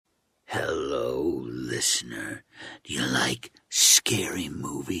Hello, listener. Do you like scary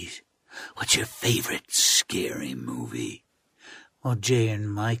movies? What's your favorite scary movie? Well, Jay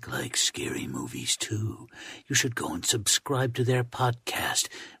and Mike like scary movies, too. You should go and subscribe to their podcast,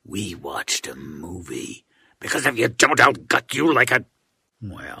 We Watched a Movie. Because if you don't, I'll gut you like a...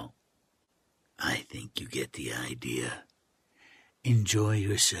 Well, I think you get the idea. Enjoy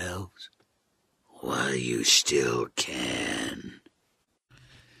yourselves while you still can.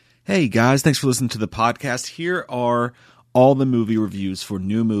 Hey guys, thanks for listening to the podcast. Here are all the movie reviews for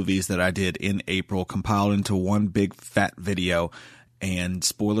new movies that I did in April, compiled into one big fat video and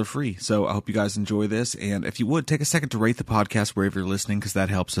spoiler free. So I hope you guys enjoy this. And if you would, take a second to rate the podcast wherever you're listening, because that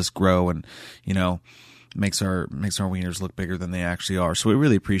helps us grow and, you know, makes our wieners look bigger than they actually are. So we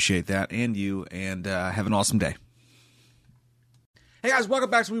really appreciate that, and you, and have an awesome day. Hey guys, welcome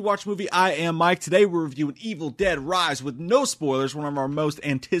back to We Watch Movie. I am Mike. Today we're reviewing Evil Dead Rise with no spoilers, one of our most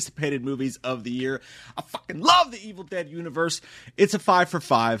anticipated movies of the year. I fucking love the Evil Dead universe. It's a 5 for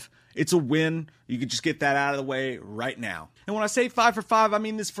 5. It's a win. You can just get that out of the way right now. And when I say 5 for 5, I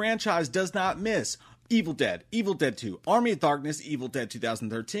mean this franchise does not miss. Evil Dead, Evil Dead 2, Army of Darkness, Evil Dead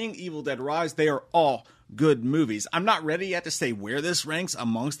 2013, Evil Dead Rise, they are all good movies. I'm not ready yet to say where this ranks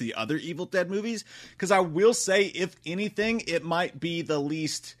amongst the other Evil Dead movies, because I will say, if anything, it might be the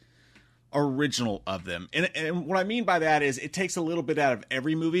least original of them. And what I mean by that is it takes a little bit out of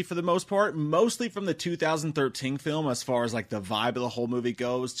every movie for the most part, mostly from the 2013 film as far as like the vibe of the whole movie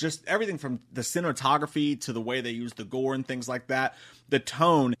goes, just everything from the cinematography to the way they use the gore and things like that, the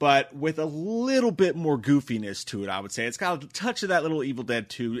tone, but with a little bit more goofiness to it, I would say. It's got a touch of that little Evil Dead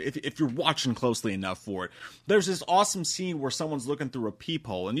 2 if you're watching closely enough for it. There's this awesome scene where someone's looking through a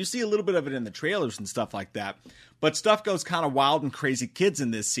peephole, and you see a little bit of it in the trailers and stuff like that, but stuff goes kind of wild and crazy kids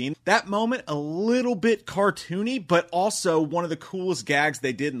in this scene. That moment, a little bit cartoony, but also one of the coolest gags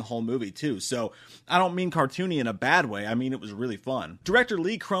they did in the whole movie too. So I don't mean cartoony in a bad way. I mean, it was really fun. Director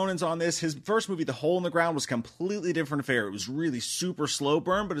Lee Cronin's on this. His first movie, The Hole in the Ground, was completely different affair. It was really super slow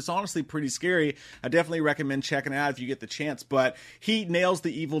burn, but it's honestly pretty scary. I definitely recommend checking it out if you get the chance, but he nails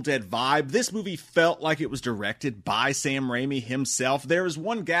the Evil Dead vibe. This movie felt like it was directed by Sam Raimi himself. There was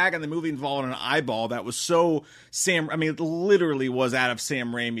one gag in the movie involving an eyeball that was so it literally was out of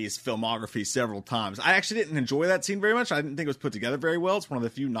Sam Raimi's filmography several times. I actually didn't enjoy that scene very much. I didn't think it was put together very well. It's one of the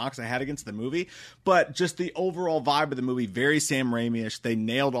few knocks I had against the movie, but just the overall vibe of the movie, very Sam Raimi-ish. They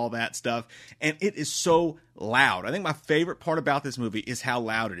nailed all that stuff, and it is so loud. I think my favorite part about this movie is how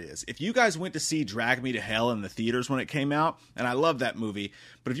loud it is. If you guys went to see Drag Me to Hell in the theaters when it came out, and I love that movie,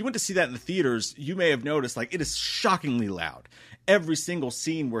 but if you went to see that in the theaters, you may have noticed, like, it is shockingly loud. Every single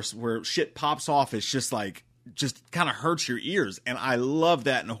scene where shit pops off is just kind of hurts your ears, and I love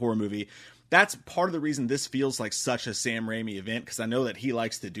that in a horror movie. That's part of the reason this feels like such a Sam Raimi event, because I know that he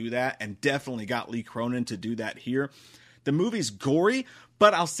likes to do that, and definitely got Lee Cronin to do that here. The movie's gory,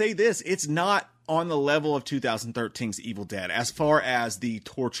 but I'll say this, it's not on the level of 2013's Evil Dead as far as the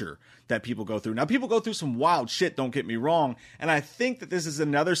torture that people go through. Now, people go through some wild shit, don't get me wrong, and I think that this is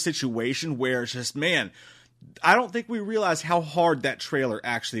another situation where it's just, man, I don't think we realize how hard that trailer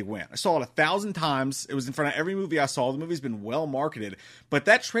actually went. I saw it 1,000 times. It was in front of every movie I saw. The movie's been well marketed, but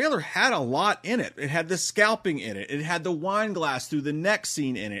that trailer had a lot in it. It had the scalping in it. It had the wine glass through the neck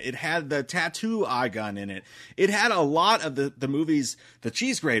scene in it. It had the tattoo eye gun in it. It had a lot of the movie's, the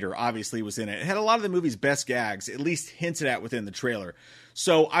cheese grater obviously was in it. It had a lot of the movie's best gags, at least hinted at within the trailer.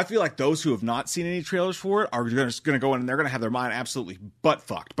 So I feel like those who have not seen any trailers for it are just going to go in and they're going to have their mind absolutely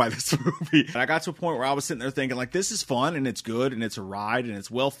butt-fucked by this movie. And I got to a point where I was sitting there thinking, like, this is fun and it's good and it's a ride and it's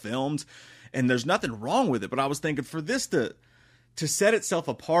well filmed and there's nothing wrong with it. But I was thinking, for this to set itself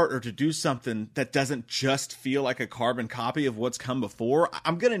apart or to do something that doesn't just feel like a carbon copy of what's come before,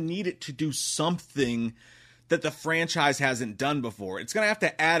 I'm going to need it to do something that the franchise hasn't done before. It's going to have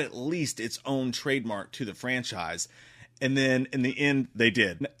to add at least its own trademark to the franchise. And then in the end, they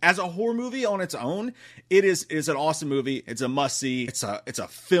did. As a horror movie on its own, it is an awesome movie. It's a must-see. It's a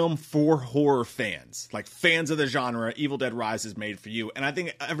film for horror fans. Like, fans of the genre, Evil Dead Rise is made for you. And I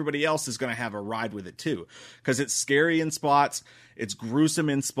think everybody else is going to have a ride with it too. Because it's scary in spots, it's gruesome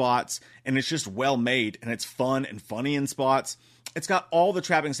in spots, and it's just well made, and it's fun and funny in spots. It's got all the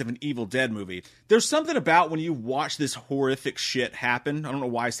trappings of an Evil Dead movie. There's something about when you watch this horrific shit happen. I don't know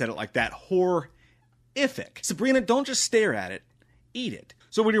why I said it like that. Horrific. Sabrina, don't just stare at it. Eat it.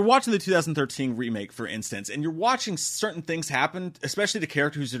 So when you're watching the 2013 remake, for instance, and you're watching certain things happen, especially to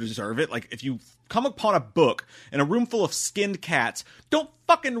characters who deserve it, like if you come upon a book in a room full of skinned cats, don't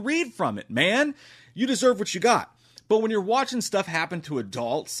fucking read from it, man. You deserve what you got. But when you're watching stuff happen to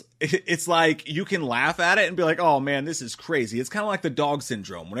adults, it's like you can laugh at it and be like, oh man, this is crazy. It's kind of like the dog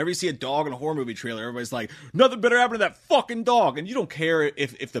syndrome. Whenever you see a dog in a horror movie trailer, everybody's like, nothing better happened to that fucking dog. And you don't care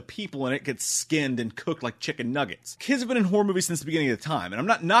if the people in it get skinned and cooked like chicken nuggets. Kids have been in horror movies since the beginning of the time. And I'm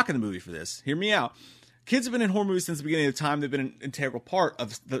not knocking the movie for this. Hear me out. Kids have been in horror movies since the beginning of the time. They've been an integral part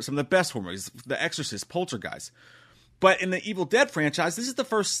of some of the best horror movies. The Exorcist, Poltergeist. But in the Evil Dead franchise, this is the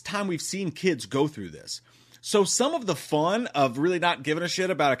first time we've seen kids go through this. So some of the fun of really not giving a shit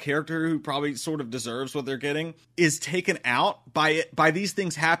about a character who probably sort of deserves what they're getting is taken out by these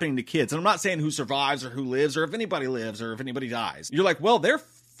things happening to kids. And I'm not saying who survives or who lives or if anybody lives or if anybody dies. You're like, well, they're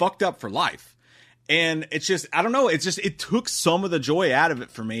fucked up for life. And it's just, I don't know, it took some of the joy out of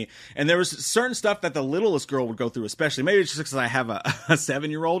it for me. And there was certain stuff that the littlest girl would go through, especially. Maybe it's just because I have a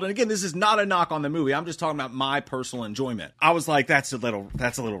 7-year-old. And again, this is not a knock on the movie. I'm just talking about my personal enjoyment. I was like, that's a little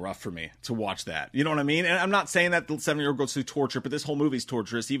rough for me to watch that. You know what I mean? And I'm not saying that the 7-year-old goes through torture, but this whole movie's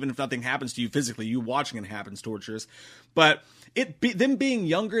torturous. Even if nothing happens to you physically, you watching it happens torturous. But them being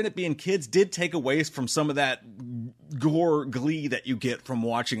younger and it being kids did take away from some of that gore glee that you get from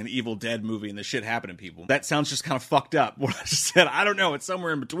watching an Evil Dead movie and the shit happening to people. That sounds just kind of fucked up. What I just said, I don't know. It's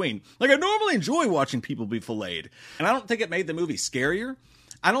somewhere in between. Like, I normally enjoy watching people be filleted. And I don't think it made the movie scarier.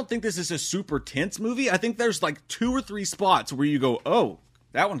 I don't think this is a super tense movie. I think there's like 2 or 3 spots where you go, oh,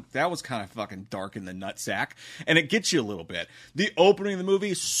 that was kind of fucking dark in the nutsack, and it gets you a little bit. The opening of the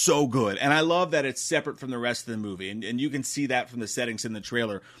movie is so good, and I love that it's separate from the rest of the movie, and you can see that from the settings in the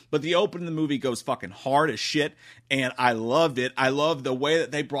trailer. But the opening of the movie goes fucking hard as shit, and I loved it. I love the way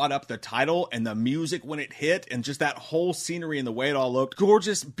that they brought up the title and the music when it hit, and just that whole scenery and the way it all looked.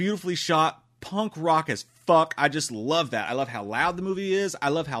 Gorgeous, beautifully shot, punk rock as fuck. I just love that. I love how loud the movie is. I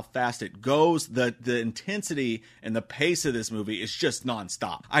love how fast it goes. The intensity and the pace of this movie is just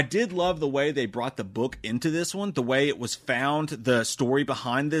nonstop. I did love the way they brought the book into this one, the way it was found, the story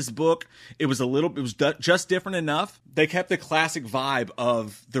behind this book. It was just different enough. They kept the classic vibe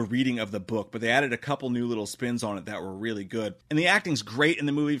of the reading of the book, but they added a couple new little spins on it that were really good. And the acting's great in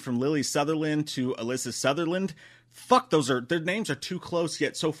the movie, from Lily Sutherland to Alyssa Sutherland. Fuck, their names are too close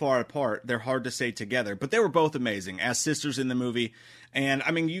yet so far apart. They're hard to say together, but they were both amazing as sisters in the movie. And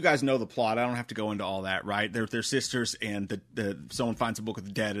I mean, you guys know the plot. I don't have to go into all that, right? They're sisters, and someone finds a book of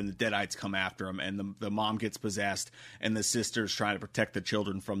the dead, and the Deadites come after them, and the mom gets possessed, and the sister's trying to protect the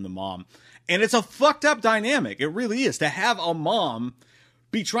children from the mom. And it's a fucked up dynamic. It really is. To have a mom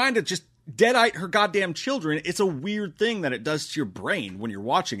be trying to just Deadite her goddamn children, it's a weird thing that it does to your brain when you're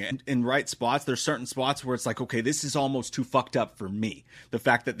watching it. In right spots, there's certain spots where it's like, okay, this is almost too fucked up for me. The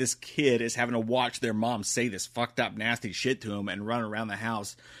fact that this kid is having to watch their mom say this fucked up, nasty shit to him and run around the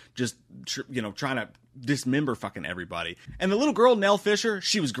house just, trying to dismember fucking everybody. And the little girl, Nell Fisher,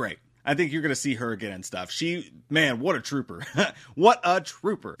 she was great. I think you're going to see her again and stuff. Man, what a trooper. What a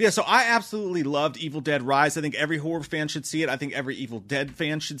trooper. Yeah, so I absolutely loved Evil Dead Rise. I think every horror fan should see it. I think every Evil Dead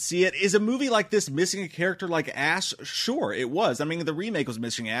fan should see it. Is a movie like this missing a character like Ash? Sure, it was. I mean, the remake was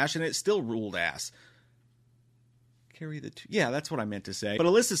missing Ash, and it still ruled ass. Carry the two. Yeah, that's what I meant to say. But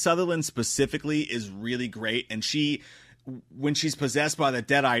Alyssa Sutherland specifically is really great, and when she's possessed by the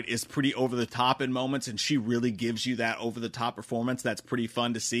Deadite, is pretty over the top in moments, and she really gives you that over the top performance that's pretty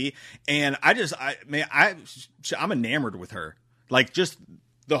fun to see. And I'm enamored with her. Like, just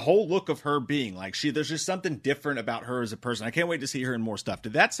the whole look of her being like, there's just something different about her as a person. I can't wait to see her in more stuff.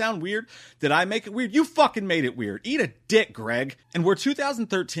 Did that sound weird? Did I make it weird? You fucking made it weird. Eat a dick, Greg. And where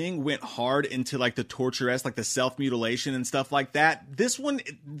 2013 went hard into like the torture-esque, like the self-mutilation and stuff like that, this one,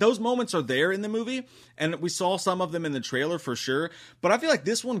 those moments are there in the movie, and we saw some of them in the trailer for sure, but I feel like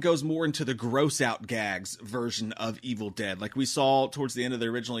this one goes more into the gross out gags version of Evil Dead, like we saw towards the end of the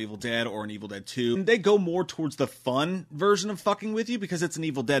original Evil Dead or in Evil Dead 2. And they go more towards the fun version of fucking with you because it's an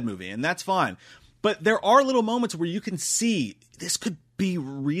Evil Dead movie, and that's fine. But there are little moments where you can see this could be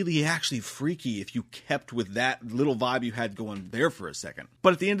really actually freaky if you kept with that little vibe you had going there for a second.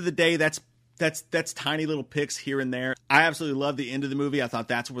 But at the end of the day, that's tiny little picks here and there. I absolutely love the end of the movie. I thought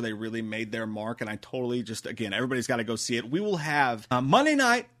that's where they really made their mark, and I totally again, everybody's got to go see it. We will have Monday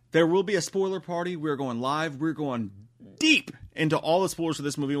night, there will be a spoiler party. We're going live. We're going deep into all the spoilers of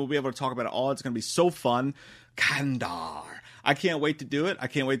this movie. We'll be able to talk about it all. It's going to be so fun. Kandar. I can't wait to do it. I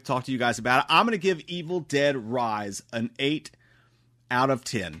can't wait to talk to you guys about it. I'm going to give Evil Dead Rise an 8 out of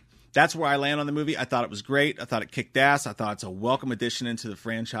 10. That's where I land on the movie. I thought it was great. I thought it kicked ass. I thought it's a welcome addition into the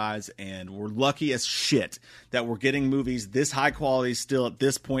franchise, and we're lucky as shit that we're getting movies this high quality still at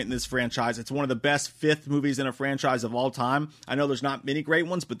this point in this franchise. It's one of the best 5th movies in a franchise of all time. I know there's not many great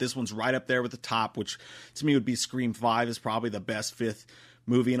ones, but this one's right up there with the top, which to me would be Scream 5 is probably the best 5th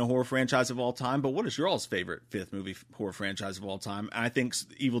movie in a horror franchise of all time, but what is your all's favorite fifth movie horror franchise of all time? And I think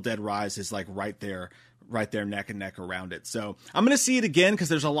Evil Dead Rise is like right there neck and neck around it. So I'm going to see it again because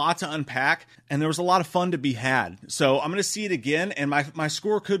there's a lot to unpack and there was a lot of fun to be had. So I'm going to see it again, and my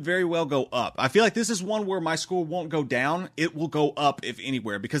score could very well go up. I feel like this is one where my score won't go down. It will go up if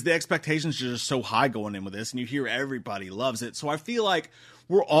anywhere, because the expectations are just so high going in with this, and you hear everybody loves it. So I feel like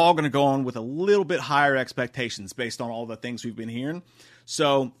we're all going to go on with a little bit higher expectations based on all the things we've been hearing.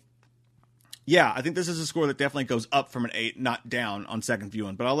 So yeah, I think this is a score that definitely goes up from an 8, not down on second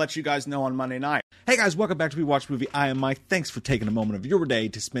viewing. But I'll let you guys know on Monday night. Hey guys, welcome back to We Watch Movie. I am Mike. Thanks for taking a moment of your day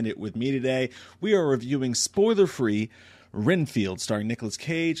to spend it with me today. We are reviewing spoiler-free Renfield, starring Nicolas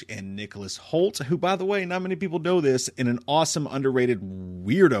Cage and Nicholas Hoult, who, by the way, not many people know this, in an awesome, underrated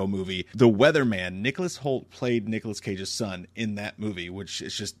weirdo movie, The Weatherman. Nicholas Hoult played Nicolas Cage's son in that movie, which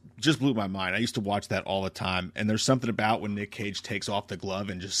is just blew my mind. I used to watch that all the time, and there's something about when Nick Cage takes off the glove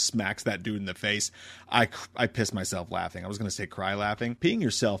and just smacks that dude in the face. I piss myself laughing. I was going to say cry laughing. Peeing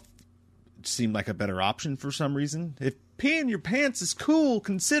yourself seemed like a better option for some reason. If peeing your pants is cool,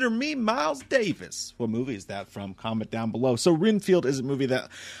 consider me Miles Davis. What movie is that from? Comment down below. So Renfield is a movie that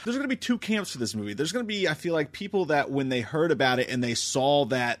there's going to be two camps for this movie. There's going to be, I feel like, people that when they heard about it and they saw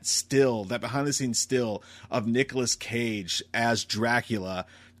that still, that behind the scenes still of Nicolas Cage as Dracula,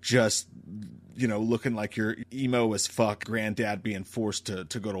 just, you know, looking like your emo as fuck granddad being forced to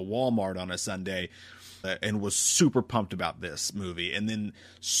go to Walmart on a Sunday, and was super pumped about this movie, and then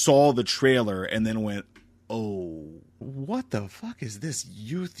saw the trailer and then went, oh, what the fuck is this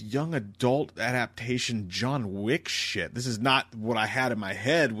youth young adult adaptation John Wick shit? This is not what I had in my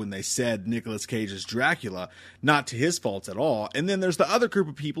head when they said Nicolas Cage is Dracula. Not to his faults at all. And then there's the other group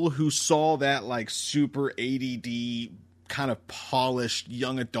of people who saw that like super ADD kind of polished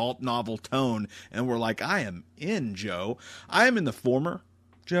young adult novel tone and were like, I am in, Joe. I am in the former,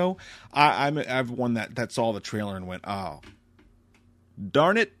 Joe. I've one that saw the trailer and went, oh,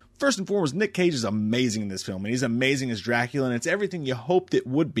 darn it. First and foremost, Nick Cage is amazing in this film, and he's amazing as Dracula, and it's everything you hoped it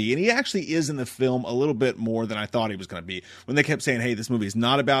would be. And he actually is in the film a little bit more than I thought he was going to be. When they kept saying, hey, this movie is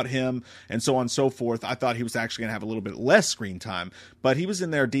not about him, and so on and so forth, I thought he was actually going to have a little bit less screen time. But he was in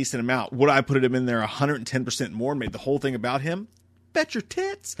there a decent amount. Would I put him in there 110% more and made the whole thing about him? Bet your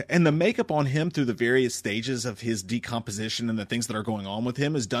tits. And the makeup on him through the various stages of his decomposition and the things that are going on with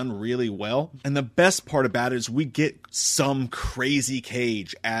him is done really well. And the best part about it is we get some crazy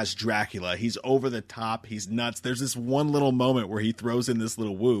Cage as Dracula. He's over the top. He's nuts. There's this one little moment where he throws in this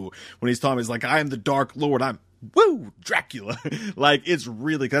little woo when he's talking. He's like, I am the Dark Lord. I'm woo, Dracula. Like, it's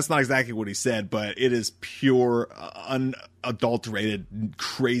really, that's not exactly what he said, but it is pure, unadulterated,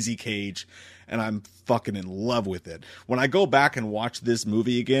 crazy Cage. And I'm fucking in love with it. When I go back and watch this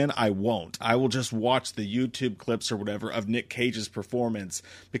movie again, I won't. I will just watch the YouTube clips or whatever of Nick Cage's performance,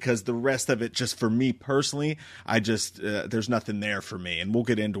 because the rest of it, just for me personally, I just, there's nothing there for me. And we'll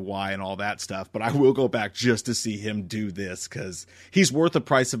get into why and all that stuff. But I will go back just to see him do this, because he's worth the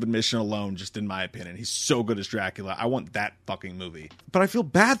price of admission alone, just in my opinion. He's so good as Dracula. I want that fucking movie. But I feel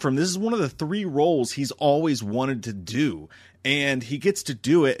bad for him. This is one of the 3 roles he's always wanted to do. And he gets to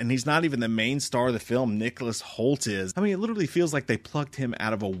do it, and he's not even the main star of the film. Nicholas Hoult is. I mean, it literally feels like they plucked him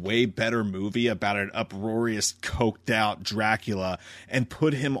out of a way better movie about an uproarious, coked-out Dracula and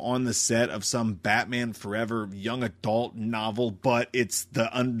put him on the set of some Batman Forever young adult novel, but it's the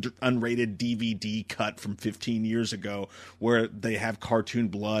unrated DVD cut from 15 years ago where they have cartoon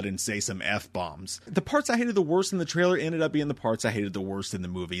blood and say some F-bombs. The parts I hated the worst in the trailer ended up being the parts I hated the worst in the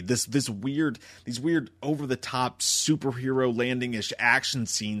movie. These weird, over-the-top superhero landing-ish action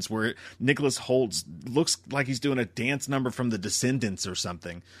scenes where Nicholas Hoult looks like he's doing a dance number from The Descendants or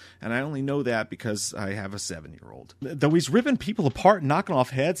something. And I only know that because I have a 7-year-old. Though he's ripping people apart, knocking off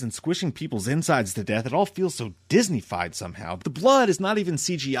heads, and squishing people's insides to death, it all feels so Disney-fied somehow. The blood is not even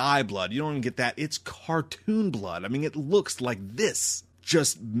CGI blood. You don't even get that. It's cartoon blood. I mean, it looks like this.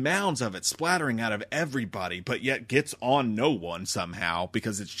 Just mounds of it splattering out of everybody, but yet gets on no one somehow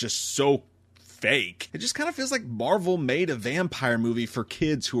because it's just so fake. It just kind of feels like Marvel made a vampire movie for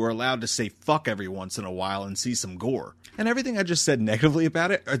kids who are allowed to say fuck every once in a while and see some gore. And everything I just said negatively about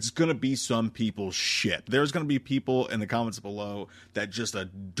it, it's going to be some people's shit. There's going to be people in the comments below that just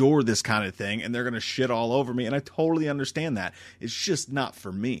adore this kind of thing, and they're going to shit all over me, and I totally understand that. It's just not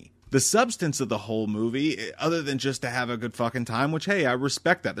for me. The substance of the whole movie, other than just to have a good fucking time, which, hey, I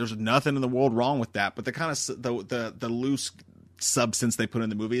respect that. There's nothing in the world wrong with that. But the kind of the loose substance they put in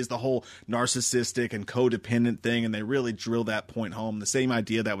the movie is the whole narcissistic and codependent thing, and they really drill that point home. The same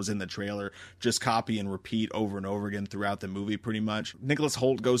idea that was in the trailer, just copy and repeat over and over again throughout the movie, pretty much. Nicholas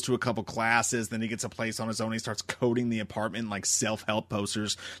Hoult goes to a couple classes, then he gets a place on his own. He starts coding the apartment like self-help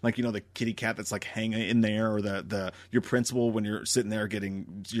posters, like, you know, the kitty cat that's like hanging in there, or your principal when you're sitting there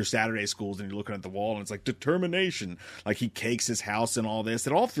getting your Saturday schools and you're looking at the wall and it's like determination. Like, he cakes his house and all this.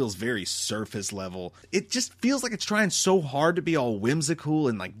 It all feels very surface level. It just feels like it's trying so hard to be all whimsical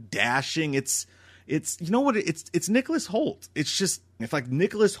and like dashing. It's you know what, it's Nicholas Hoult. It's just, if like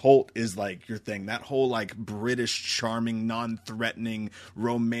Nicholas Hoult is like your thing, that whole like British charming, non-threatening,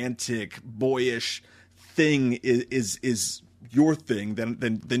 romantic, boyish thing is your thing,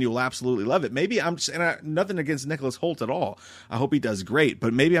 then you'll absolutely love it. Maybe I'm just, nothing against Nicholas Hoult at all. I hope he does great,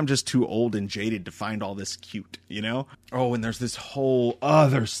 but maybe I'm just too old and jaded to find all this cute, you know? Oh, and there's this whole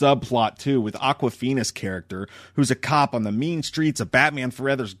other subplot too with Awkwafina's character, who's a cop on the mean streets of Batman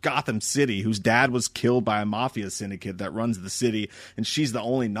Forever's Gotham City, whose dad was killed by a mafia syndicate that runs the city, and she's the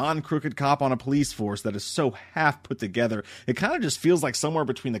only non-crooked cop on a police force that is so half put together. It kind of just feels like somewhere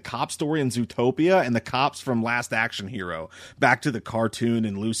between the cop story in Zootopia and the cops from Last Action Hero. Back to the cartoon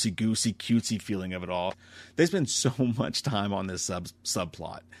and loosey-goosey, cutesy feeling of it all. They spend so much time on this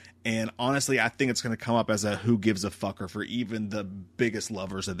subplot. And honestly, I think it's going to come up as a who gives a fucker for even the biggest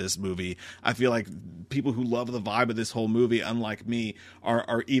lovers of this movie. I feel like people who love the vibe of this whole movie, unlike me,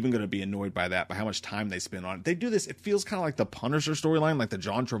 are even going to be annoyed by that, by how much time they spend on it. They do this, it feels kind of like the Punisher storyline, like the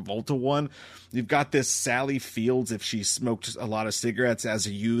John Travolta one. You've got this Sally Fields, if she smoked a lot of cigarettes as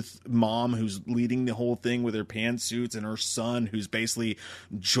a youth, mom who's leading the whole thing with her pantsuits, and her son who's basically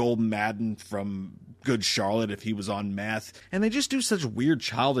Joel Madden from Good Charlotte if he was on meth. And they just do such weird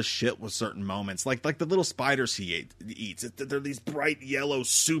childish shit with certain moments, like the little spiders he eats. They're these bright yellow,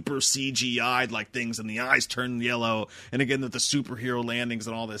 super CGI'd like things, and the eyes turn yellow, and again the superhero landings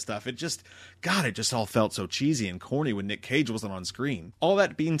and all this stuff. It just all felt so cheesy and corny when Nick Cage wasn't on screen. All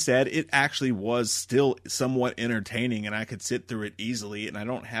that being said, it actually was still somewhat entertaining, and I could sit through it easily, and I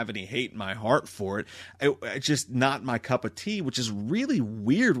don't have any hate in my heart for it. It's just not my cup of tea, which is really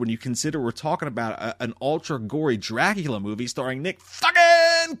weird when you consider we're talking about an ultra gory Dracula movie starring Nick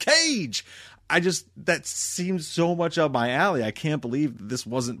fucking Cage. That seems so much up my alley. I can't believe this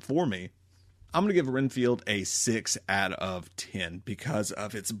wasn't for me. I'm going to give Renfield a 6 out of 10 because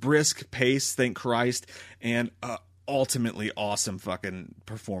of its brisk pace, thank Christ, and ultimately awesome fucking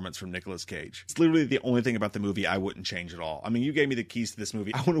performance from Nicolas Cage. It's literally the only thing about the movie I wouldn't change at all. I mean, you gave me the keys to this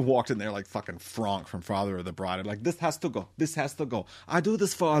movie, I would have walked in there like fucking Franck from Father of the Bride. I'm like, this has to go. This has to go. I do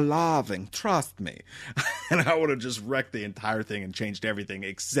this for a loving. Trust me. And I would have just wrecked the entire thing and changed everything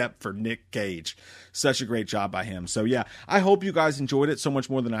except for Nick Cage. Such a great job by him. So yeah, I hope you guys enjoyed it so much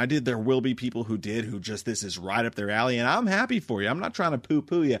more than I did. There will be people who did, who just, this is right up their alley, and I'm happy for you. I'm not trying to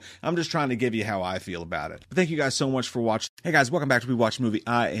poo-poo you. I'm just trying to give you how I feel about it. But thank you guys so much for watching. Hey guys, welcome back to We Watch Movie.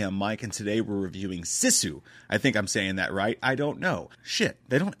 I am Mike, and today we're reviewing SISU. I think I'm saying that right. I don't know. Shit,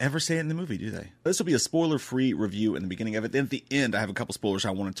 they don't ever say it in the movie, do they? This will be a spoiler-free review in the beginning of it. Then at the end, I have a couple spoilers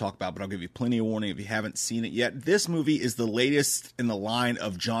I want to talk about, but I'll give you plenty of warning if you haven't seen it yet. This movie is the latest in the line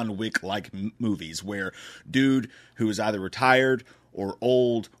of John Wick-like movies, where dude who is either retired or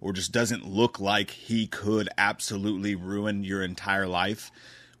old or just doesn't look like he could absolutely ruin your entire life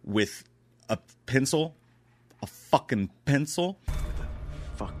with a pencil. A fucking pencil.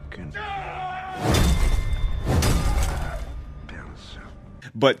 Fucking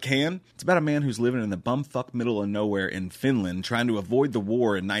but can. It's about a man who's living in the bumfuck middle of nowhere in Finland trying to avoid the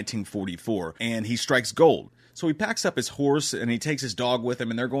war in 1944, and he strikes gold. So he packs up his horse and he takes his dog with him,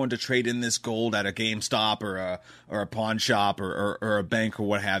 and they're going to trade in this gold at a GameStop or a pawn shop or a bank or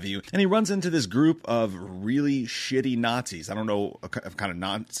what have you. And he runs into this group of really shitty Nazis. I don't know a kind of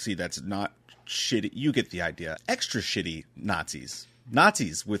Nazi that's not shitty. You get the idea. Extra shitty Nazis.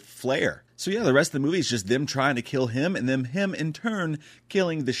 Nazis with flair. So yeah, the rest of the movie is just them trying to kill him, and then him in turn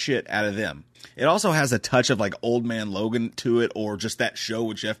killing the shit out of them. It also has a touch of like Old Man Logan to it, or just that show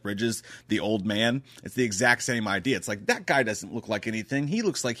with Jeff Bridges, The Old Man. It's the exact same idea. It's like, that guy doesn't look like anything. He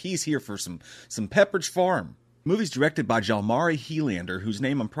looks like he's here for some Pepperidge Farm. The movie's directed by Jalmari Helander, whose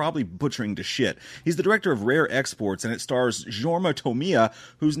name I'm probably butchering to shit. He's the director of Rare Exports, and it stars Jorma Tomia,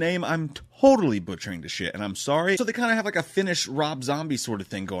 whose name I'm totally butchering to shit, and I'm sorry. So they kind of have like a Finnish Rob Zombie sort of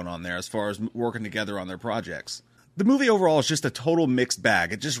thing going on there as far as working together on their projects. The movie overall is just a total mixed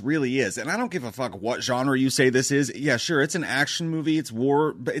bag. It just really is. And I don't give a fuck what genre you say this is. Yeah, sure, it's an action movie. It's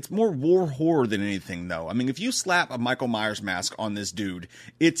war, but it's more war horror than anything, though. I mean, if you slap a Michael Myers mask on this dude,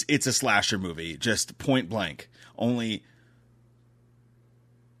 it's a slasher movie, just point blank. Only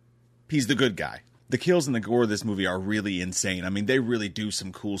he's the good guy. The kills and the gore of this movie are really insane. I mean, they really do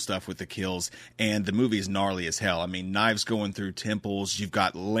some cool stuff with the kills, and the movie is gnarly as hell. I mean, knives going through temples, you've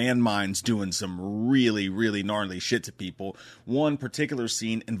got landmines doing some really, really gnarly shit to people. One particular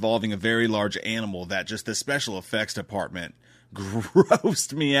scene involving a very large animal that just the special effects department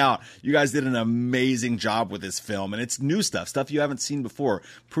grossed me out. You guys did an amazing job with this film, and it's new stuff you haven't seen before.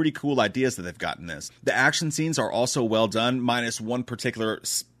 Pretty cool ideas that they've got in this. The action scenes are also well done, minus one particular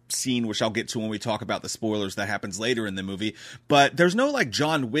scene, which I'll get to when we talk about the spoilers, that happens later in the movie. But there's no like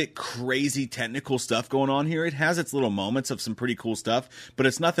John Wick crazy technical stuff going on here. It has its little moments of some pretty cool stuff, but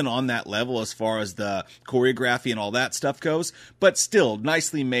it's nothing on that level as far as the choreography and all that stuff goes. But still,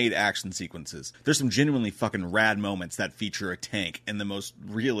 nicely made action sequences. There's some genuinely fucking rad moments that feature a tank in the most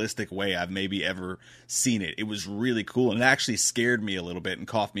realistic way I've maybe ever seen it. It was really cool, and it actually scared me a little bit and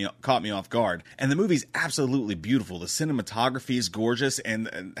caught me off guard. And the movie's absolutely beautiful. The cinematography is gorgeous,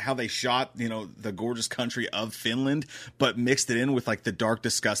 and how they shot, you know, the gorgeous country of Finland, but mixed it in with like the dark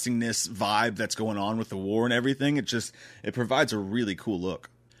disgustingness vibe that's going on with the war and everything. It provides a really cool look.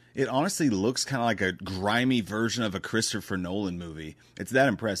 It honestly looks kind of like a grimy version of a Christopher Nolan movie. It's that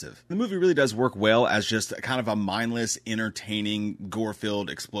impressive. The movie really does work well as just kind of a mindless, entertaining, gore-filled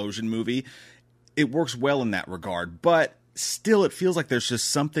explosion movie. It works well in that regard, but still it feels like there's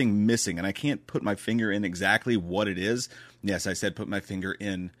just something missing, and I can't put my finger in exactly what it is. Yes, I said put my finger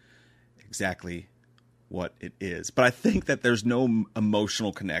in exactly what it is. But I think that there's no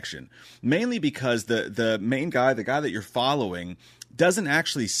emotional connection, mainly because the main guy, the guy that you're following, doesn't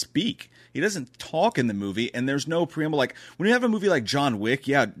actually speak. He doesn't talk in the movie, and there's no preamble. Like, when you have a movie like John Wick,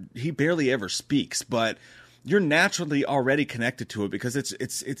 yeah, he barely ever speaks, but you're naturally already connected to it because it's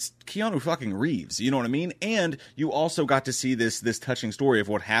Keanu fucking Reeves, you know what I mean? And you also got to see this touching story of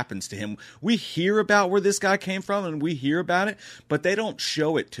what happens to him. We hear about where this guy came from, and we hear about it, but they don't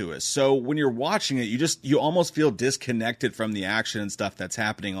show it to us. So when you're watching it, you almost feel disconnected from the action and stuff that's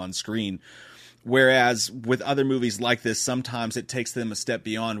happening on screen. Whereas with other movies like this, sometimes it takes them a step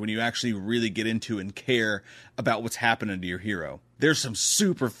beyond when you actually really get into and care about what's happening to your hero. There's some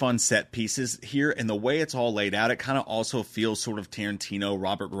super fun set pieces here, and the way it's all laid out, it kind of also feels sort of Tarantino,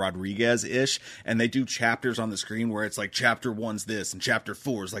 Robert Rodriguez-ish, and they do chapters on the screen where it's like chapter 1's this, and chapter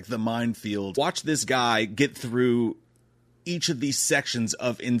 4 is like the minefield. Watch this guy get through each of these sections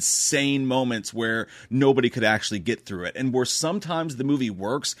of insane moments where nobody could actually get through it, and where sometimes the movie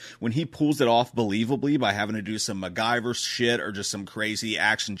works when he pulls it off believably by having to do some MacGyver shit or just some crazy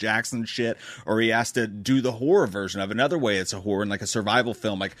Action Jackson shit, or he has to do the horror version of it. Another way it's a horror, and like a survival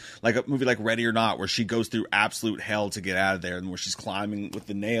film, like a movie like Ready or Not, where she goes through absolute hell to get out of there, and where she's climbing with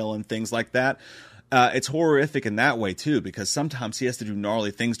the nail and things like that. It's horrific in that way too, because sometimes he has to do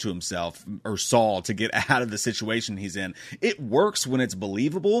gnarly things to himself or Saul to get out of the situation he's in. It works when it's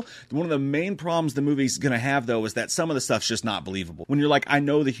believable. One of the main problems the movie's going to have, though, is that some of the stuff's just not believable. When you're like, I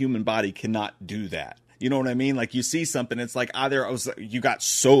know the human body cannot do that. You know what I mean? Like, you see something, it's like either you got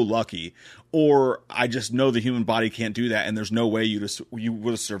so lucky, or I just know the human body can't do that, and there's no way you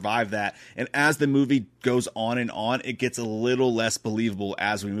would have survived that. And as the movie goes on and on, it gets a little less believable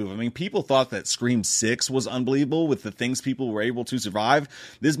as we move. I mean, people thought that Scream 6 was unbelievable with the things people were able to survive.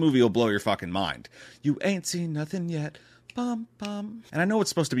 This movie will blow your fucking mind. You ain't seen nothing yet. Bum, bum. And I know it's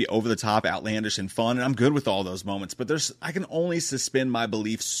supposed to be over the top, outlandish, and fun, and I'm good with all those moments, but I can only suspend my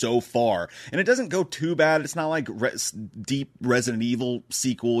belief so far. And it doesn't go too bad. It's not like deep Resident Evil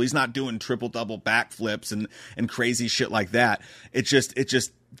sequel. He's not doing triple double backflips and crazy shit like that. It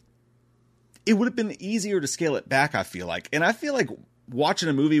would have been easier to scale it back, I feel like. And I feel like watching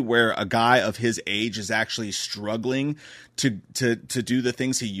a movie where a guy of his age is actually struggling to do the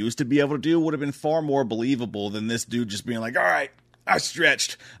things he used to be able to do would have been far more believable than this dude just being like, all right, I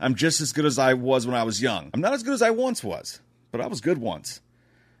stretched. I'm just as good as I was when I was young. I'm not as good as I once was, but I was good once.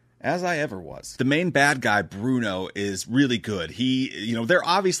 As I ever was. The main bad guy, Bruno, is really good. They're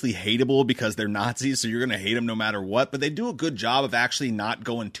obviously hateable because they're Nazis, so you're going to hate them no matter what, but they do a good job of actually not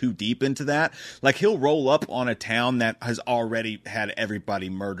going too deep into that. Like, he'll roll up on a town that has already had everybody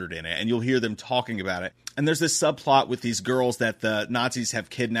murdered in it, and you'll hear them talking about it. And there's this subplot with these girls that the Nazis have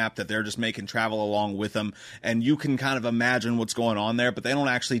kidnapped that they're just making travel along with them, and you can kind of imagine what's going on there, but they don't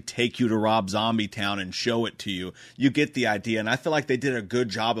actually take you to Rob Zombie Town and show it to you. You get the idea, and I feel like they did a good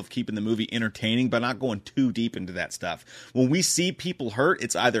job of keeping the movie entertaining but not going too deep into that stuff. When we see people hurt,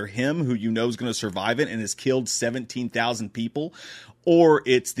 it's either him, who you know is going to survive it and has killed 17,000 people, or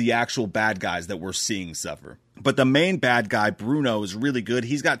it's the actual bad guys that we're seeing suffer. But the main bad guy, Bruno, is really good.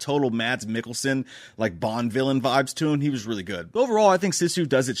 He's got total Mads Mikkelsen, like Bond villain vibes to him. He was really good. Overall, I think SISU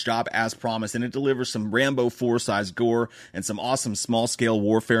does its job as promised, and it delivers some Rambo 4-size gore and some awesome small-scale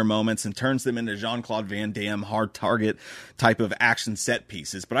warfare moments and turns them into Jean-Claude Van Damme hard target type of action set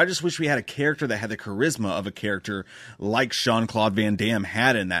pieces. But I just wish we had a character that had the charisma of a character like Jean-Claude Van Damme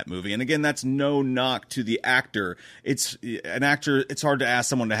had in that movie. And again, that's no knock to the actor. It's hard to ask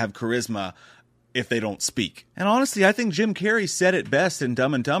someone to have charisma if they don't speak. And honestly, I think Jim Carrey said it best in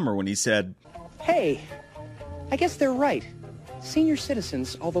Dumb and Dumber when he said, "Hey, I guess they're right. Senior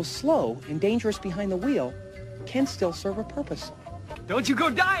citizens, although slow and dangerous behind the wheel, can still serve a purpose." Don't you go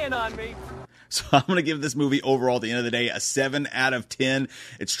dying on me. So I'm going to give this movie overall at the end of the day a 7 out of 10.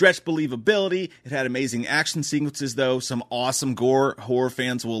 It stretched believability. It had amazing action sequences, though. Some awesome gore. Horror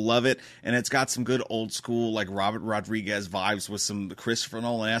fans will love it. And it's got some good old school, like Robert Rodriguez vibes with some Christopher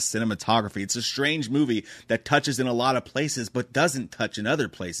Nolan-esque cinematography. It's a strange movie that touches in a lot of places, but doesn't touch in other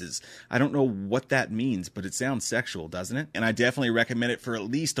places. I don't know what that means, but it sounds sexual, doesn't it? And I definitely recommend it for at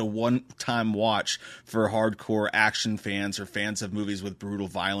least a one-time watch for hardcore action fans or fans of movies with brutal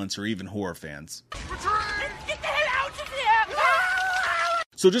violence or even horror fans. Get the hell out of here!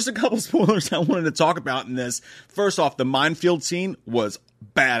 So just a couple spoilers I wanted to talk about in this. First off, the minefield scene was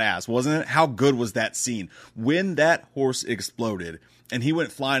badass, wasn't it? How good was that scene? When that horse exploded and he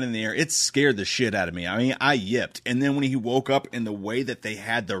went flying in the air, it scared the shit out of me. I mean, I yipped. And then when he woke up in the way that they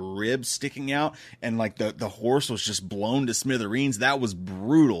had the ribs sticking out and like the horse was just blown to smithereens, that was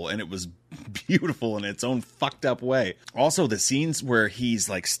brutal and it was beautiful in its own fucked up way. Also, the scenes where he's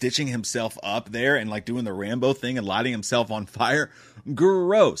like stitching himself up there and like doing the Rambo thing and lighting himself on fire,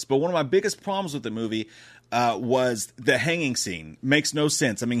 gross. But one of my biggest problems with the movie was the hanging scene. Makes no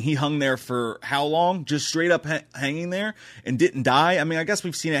sense. I mean, he hung there for how long? Just straight up hanging there and didn't die? I mean, I guess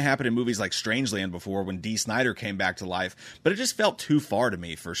we've seen it happen in movies like Strangeland before when Dee Snider came back to life, but it just felt too far to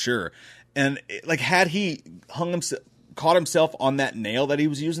me for sure. And like, had he caught himself on that nail that he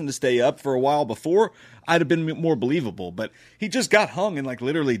was using to stay up for a while before, I'd have been more believable, but he just got hung and like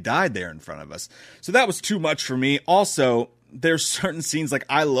literally died there in front of us. So that was too much for me. Also, there's certain scenes, like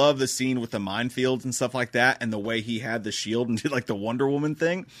I love the scene with the minefields and stuff like that, and the way he had the shield and did like the Wonder Woman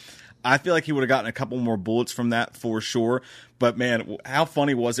thing. I feel like he would have gotten a couple more bullets from that for sure. But man, how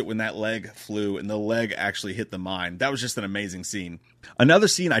funny was it when that leg flew and the leg actually hit the mine? That was just an amazing scene. Another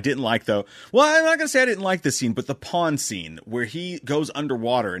scene I didn't like, though. Well, I'm not going to say I didn't like this scene, but the pond scene where he goes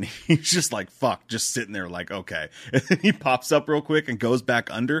underwater and he's just like, fuck, just sitting there like, okay. And then he pops up real quick and goes back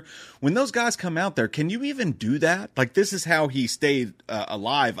under. When those guys come out there, can you even do that? Like, this is how he stayed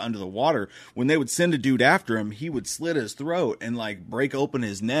alive under the water. When they would send a dude after him, he would slit his throat and like break open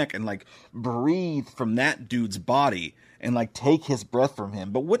his neck and like breathe from that dude's body and like take his breath from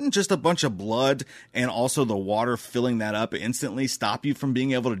him. But wouldn't just a bunch of blood and also the water filling that up instantly stop you from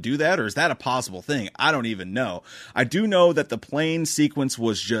being able to do that? Or is that a possible thing? I don't even know. I do know that the plane sequence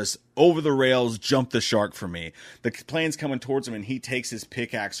was just over the rails, jump the shark for me. The plane's coming towards him and he takes his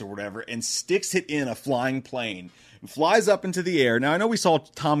pickaxe or whatever and sticks it in a flying plane. Flies up into the air. Now I know we saw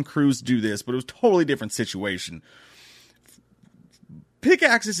Tom Cruise do this, but it was a totally different situation.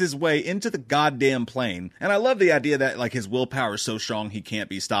 Pickaxes his way into the goddamn plane. And I love the idea that like his willpower is so strong he can't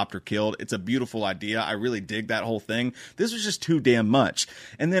be stopped or killed. It's a beautiful idea. I really dig that whole thing. This was just too damn much.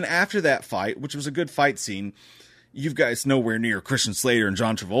 And then after that fight, which was a good fight scene, you guys nowhere near Christian Slater and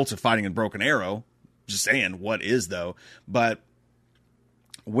John Travolta fighting in Broken Arrow. Just saying, what is though? But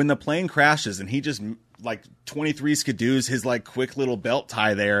when the plane crashes and he just like 23 skidoos his like quick little belt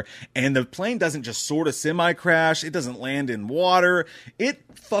tie there, and the plane doesn't just sort of semi-crash, it doesn't land in water, it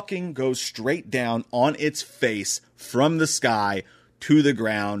fucking goes straight down on its face from the sky to the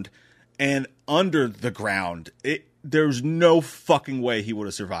ground and under the ground. There's no fucking way he would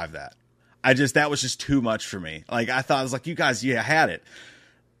have survived that. That was just too much for me. Like, I thought, I was like, you guys, you had it.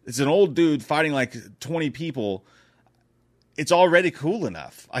 It's an old dude fighting like 20 people. It's already cool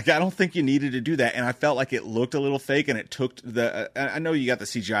enough. Like, I don't think you needed to do that. And I felt like it looked a little fake, and it took I know you got the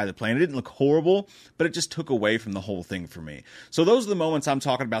CGI of the plane. It didn't look horrible, but it just took away from the whole thing for me. So those are the moments I'm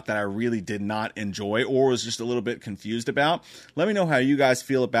talking about that I really did not enjoy or was just a little bit confused about. Let me know how you guys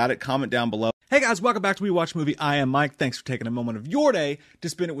feel about it. Comment down below. Hey guys, welcome back to We Watch Movie. I am Mike. Thanks for taking a moment of your day to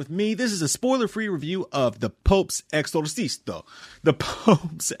spend it with me. This is a spoiler-free review of The Pope's Exorcist, The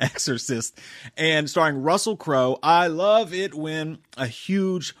Pope's Exorcist, and starring Russell Crowe. I love it when a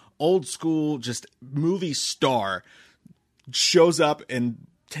huge, old-school, just movie star shows up and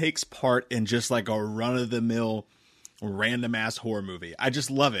takes part in just like a run-of-the-mill random ass horror movie. I just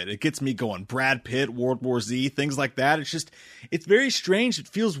love it. It gets me going. Brad Pitt, World War Z, things like that. It's very strange. It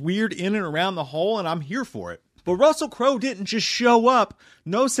feels weird in and around the hole, and I'm here for it. But Russell Crowe didn't just show up.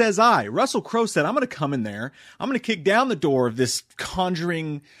 No, says I. Russell Crowe said, I'm going to come in there. I'm going to kick down the door of this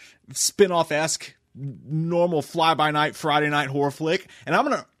Conjuring spin-off-esque normal fly-by-night Friday night horror flick, and I'm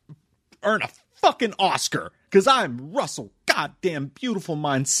going to earn a fucking Oscar. Because I'm Russell goddamn beautiful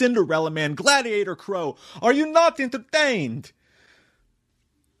mind, Cinderella Man, Gladiator Crow. Are you not entertained?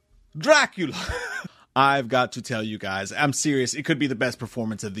 Dracula. I've got to tell you guys, I'm serious. It could be the best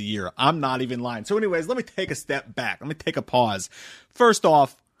performance of the year. I'm not even lying. So anyways, let me take a step back. Let me take a pause. First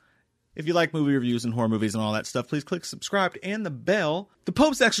off, if you like movie reviews and horror movies and all that stuff, please click subscribe and the bell. The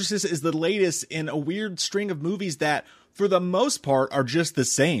Pope's Exorcist is the latest in a weird string of movies that, for the most part, are just the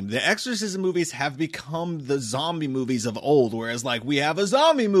same. The exorcism movies have become the zombie movies of old, whereas, like, we have a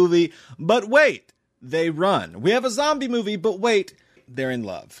zombie movie, but wait, they run. We have a zombie movie, but wait, they're in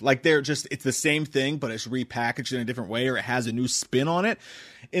love. Like, it's the same thing, but it's repackaged in a different way, or it has a new spin on it.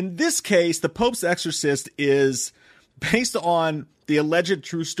 In this case, The Pope's Exorcist is based on the alleged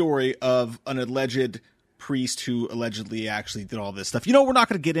true story of an alleged priest who allegedly actually did all this stuff. You know, we're not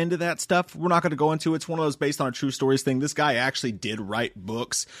going to get into that stuff. We're not going to go into it. It's one of those based on a true stories thing. This guy actually did write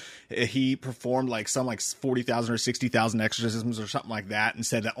books. He performed like 40,000 or 60,000 exorcisms or something like that, and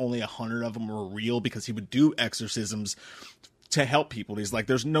said that only 100 of them were real because he would do exorcisms to help people. He's like,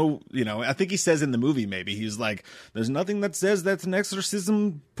 there's no, I think he says in the movie, maybe he's like, there's nothing that says that an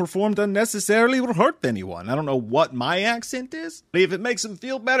exorcism performed unnecessarily will hurt anyone. I don't know what my accent is, but if it makes him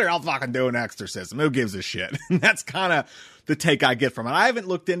feel better, I'll fucking do an exorcism. Who gives a shit? And that's kind of the take I get from it. I haven't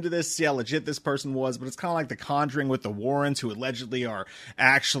looked into this, see how legit this person was, but it's kind of like The Conjuring with the Warrens, who allegedly are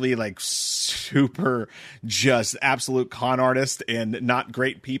actually like super just absolute con artists and not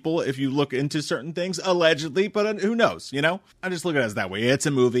great people if you look into certain things, allegedly, but who knows, I just look at it as that way. It's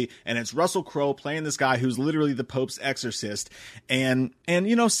a movie, and it's Russell Crowe playing this guy who's literally the Pope's exorcist, and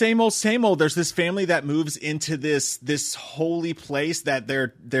same old. There's this family that moves into this holy place that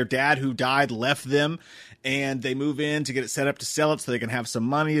their dad who died left them, and they move in to get it set up to sell it so they can have some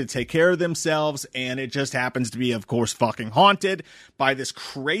money to take care of themselves. And it just happens to be, of course, fucking haunted by this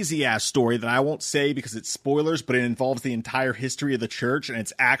crazy ass story that I won't say because it's spoilers, but it involves the entire history of the church. And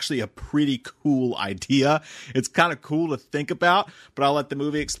it's actually a pretty cool idea. It's kind of cool to think about, but I'll let the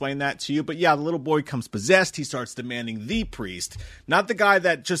movie explain that to you. But yeah, the little boy comes possessed. He starts demanding the priest, not the guy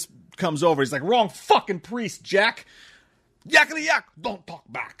that just comes over. He's like, wrong fucking priest, Jack. Yakety yak, don't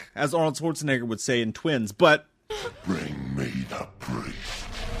talk back, as Arnold Schwarzenegger would say in Twins, but bring me the priest.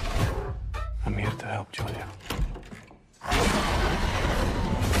 I'm here to help, Julia.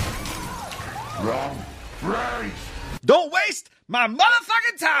 Wrong priest. Don't waste my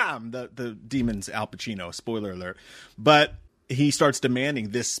motherfucking time. The demon's Al Pacino, spoiler alert. But he starts demanding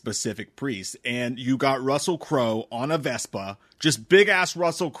this specific priest, and you got Russell Crowe on a Vespa, just big ass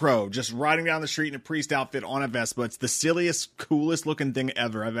Russell Crowe, just riding down the street in a priest outfit on a Vespa. It's the silliest, coolest looking thing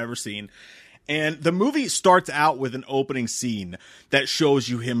ever I've ever seen. And the movie starts out with an opening scene that shows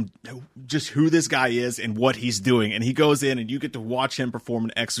you him, just who this guy is and what he's doing. And he goes in and you get to watch him perform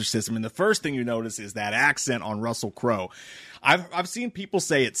an exorcism. And the first thing you notice is that accent on Russell Crowe. I've seen people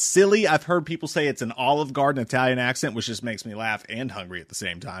say it's silly. I've heard people say it's an Olive Garden Italian accent, which just makes me laugh and hungry at the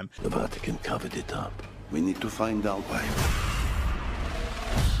same time. The Vatican covered it up. We need to find out why.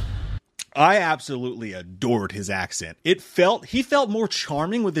 I absolutely adored his accent. He felt more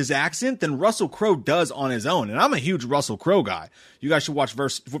charming with his accent than Russell Crowe does on his own. And I'm a huge Russell Crowe guy. You guys should watch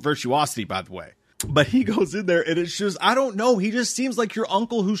Virtuosity, by the way. But he goes in there and it's just, I don't know. He just seems like your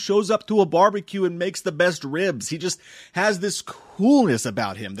uncle who shows up to a barbecue and makes the best ribs. He just has this coolness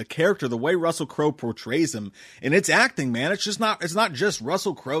about him, the character, the way Russell Crowe portrays him. And it's acting, man. It's not just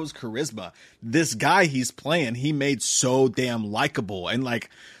Russell Crowe's charisma. This guy he's playing, he made so damn likable. And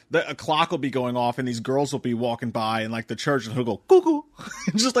like, a clock will be going off and these girls will be walking by and like the church and he'll go cuckoo,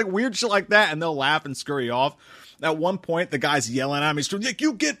 just like weird shit like that, and they'll laugh and scurry off. At one point, the guy's yelling at him. He's like,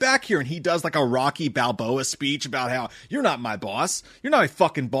 you get back here. And he does like a Rocky Balboa speech about how you're not my boss. You're not my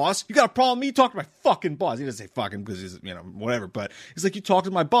fucking boss. You got a problem with me? Talk to my fucking boss. He doesn't say fucking because he's, whatever. But he's like, you talk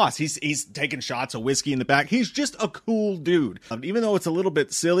to my boss. He's taking shots of whiskey in the back. He's just a cool dude. Even though it's a little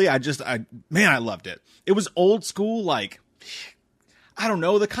bit silly, I loved it. It was old school, like, I don't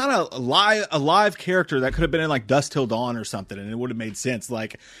know, the kind of alive character that could have been in like Dusk Till Dawn or something, and it would have made sense.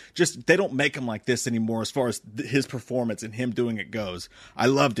 Like, just, they don't make him like this anymore as far as his performance and him doing it goes. I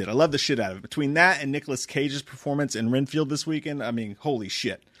loved it. I loved the shit out of it. Between that and Nicolas Cage's performance in Renfield this weekend, I mean, holy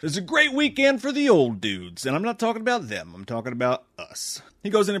shit. It was a great weekend for the old dudes, and I'm not talking about them. I'm talking about us. He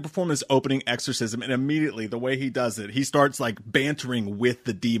goes in and performs this opening exorcism, and immediately, the way he does it, he starts, like, bantering with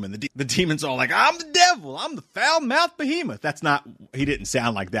the demon. The demon's all like, I'm the devil, I'm the foul-mouthed behemoth. That's not, he didn't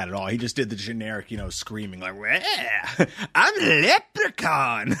sound like that at all. He just did the generic, screaming, like, I'm a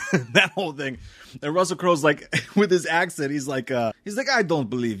leprechaun. That whole thing. And Russell Crowe's like, with his accent, he's like, I don't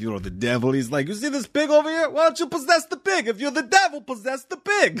believe you're the devil. He's like, you see this pig over here? Why don't you possess the pig? If you're the devil, possess the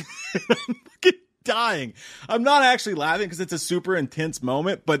pig. I'm fucking dying. I'm not actually laughing because it's a super intense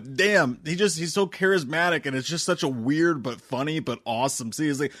moment, but damn, he's so charismatic, and it's just such a weird but funny but awesome scene.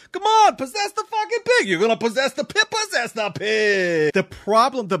 He's like, come on, possess the fucking pig. You're gonna possess the pig, possess the pig.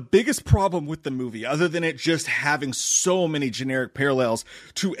 The biggest problem with the movie, other than it just having so many generic parallels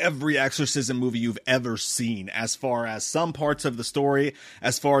to every exorcism movie you've ever seen, as far as some parts of the story,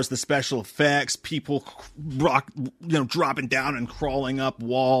 as far as the special effects, people dropping down and crawling up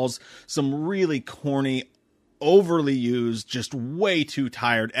walls, some really corny, overly used, just way too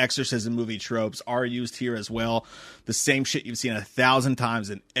tired exorcism movie tropes are used here as well. The same shit you've seen 1,000 times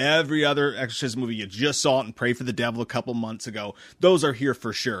in every other exorcism movie. You just saw it in Pray for the Devil a couple months ago. Those are here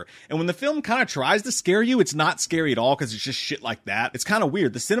for sure. And when the film kind of tries to scare you, it's not scary at all because it's just shit like that. It's kind of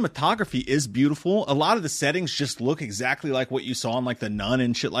weird. The cinematography is beautiful. A lot of the settings just look exactly like what you saw in like The Nun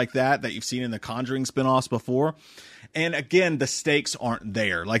and shit like that you've seen in the Conjuring spinoffs before. And again, the stakes aren't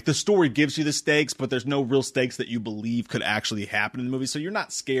there. Like, the story gives you the stakes, but there's no real stakes that you believe could actually happen in the movie. So you're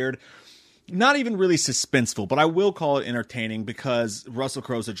not scared, not even really suspenseful, but I will call it entertaining because Russell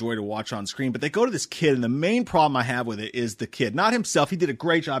Crowe's a joy to watch on screen. But they go to this kid, and the main problem I have with it is the kid, not himself. He did a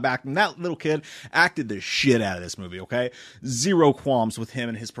great job acting. That little kid acted the shit out of this movie, okay? Zero qualms with him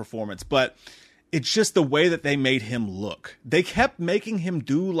and his performance, but it's just the way that they made him look. They kept making him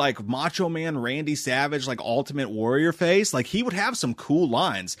do like Macho Man Randy Savage, like Ultimate Warrior face. Like, he would have some cool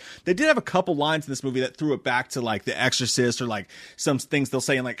lines. They did have a couple lines in this movie that threw it back to like The Exorcist, or like some things they'll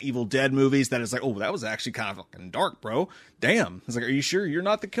say in like Evil Dead movies that is like, oh, that was actually kind of fucking dark, bro. Damn. It's like, are you sure you're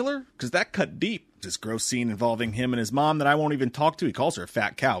not the killer? Because that cut deep. This gross scene involving him and his mom that I won't even talk to. He calls her a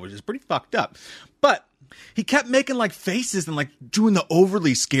fat cow, which is pretty fucked up. But he kept making like faces and like doing the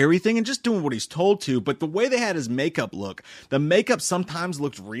overly scary thing and just doing what he's told to. But the way they had his makeup look, the makeup sometimes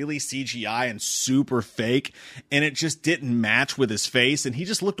looked really CGI and super fake, and it just didn't match with his face. And he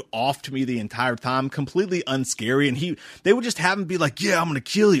just looked off to me the entire time, completely unscary. And they would just have him be like, yeah, I'm going to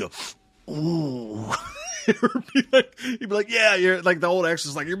kill you. Ooh. He'd be like, yeah, you're like the old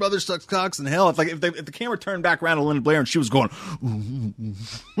Exorcist, like, your mother sucks cocks in hell. If the camera turned back around to Linda Blair and she was going,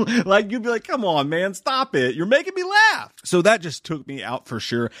 like, you'd be like, come on, man, stop it. You're making me laugh. So that just took me out for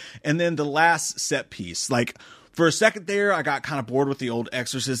sure. And then the last set piece, like, for a second there, I got kind of bored with the old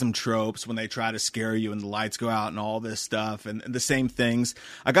exorcism tropes when they try to scare you and the lights go out and all this stuff and the same things.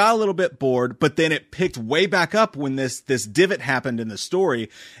 I got a little bit bored, but then it picked way back up when this divot happened in the story,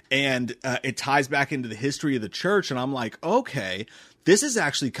 and it ties back into the history of the church. And I'm like, okay, this is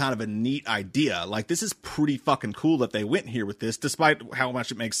actually kind of a neat idea. Like, this is pretty fucking cool that they went here with this, despite how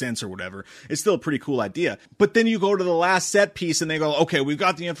much it makes sense or whatever. It's still a pretty cool idea. But then you go to the last set piece and they go, okay, we've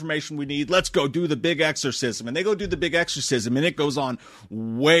got the information we need. Let's go do the big exorcism. And they go do the big exorcism, and it goes on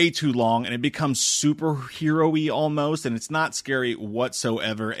way too long, and it becomes superhero-y almost, and it's not scary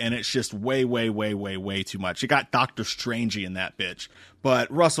whatsoever. And it's just way, way, way, way, way too much. You got Doctor Strangey in that bitch.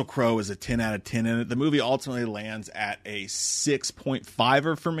 But Russell Crowe is a 10 out of 10 in it. The movie ultimately lands at a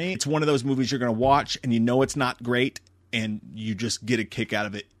 6.5er for me. It's one of those movies you're going to watch and you know it's not great, and you just get a kick out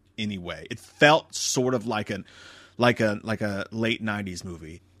of it anyway. It felt sort of like a late 90s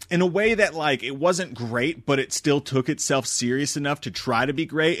movie. In a way that, like, it wasn't great, but it still took itself serious enough to try to be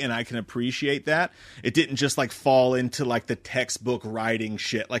great, and I can appreciate that. It didn't just, like, fall into, like, the textbook writing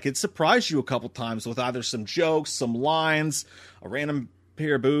shit. Like, it surprised you a couple times with either some jokes, some lines, a random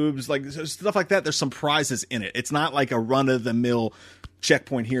pair of boobs, like, stuff like that. There's some prizes in it. It's not like a run-of-the-mill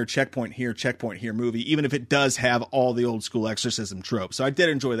checkpoint here, checkpoint here, checkpoint here movie, even if it does have all the old school exorcism tropes. So I did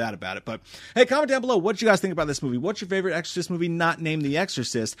enjoy that about it. But hey, comment down below what you guys think about this movie. What's your favorite Exorcist movie not named The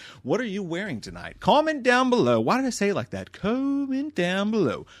Exorcist? What are you wearing tonight? Comment down below. Why did I say it like that? Comment down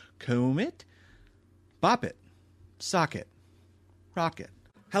below. Comb it, bop it, sock it, rock it.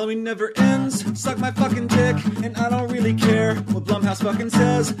 Halloween never ends, suck my fucking dick, and I don't really care what Blumhouse fucking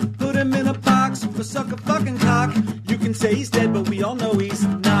says. Put him in a box, or suck a fucking cock. You can say he's dead, but we all know he's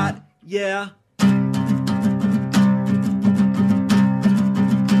not, yeah.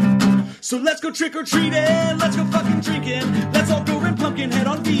 So let's go trick-or-treating, let's go fucking drinking, let's all go rent Pumpkinhead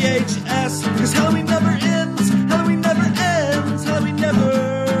on VHS. Cause Halloween never ends, Halloween never ends, Halloween never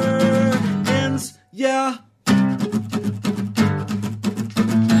ends, yeah.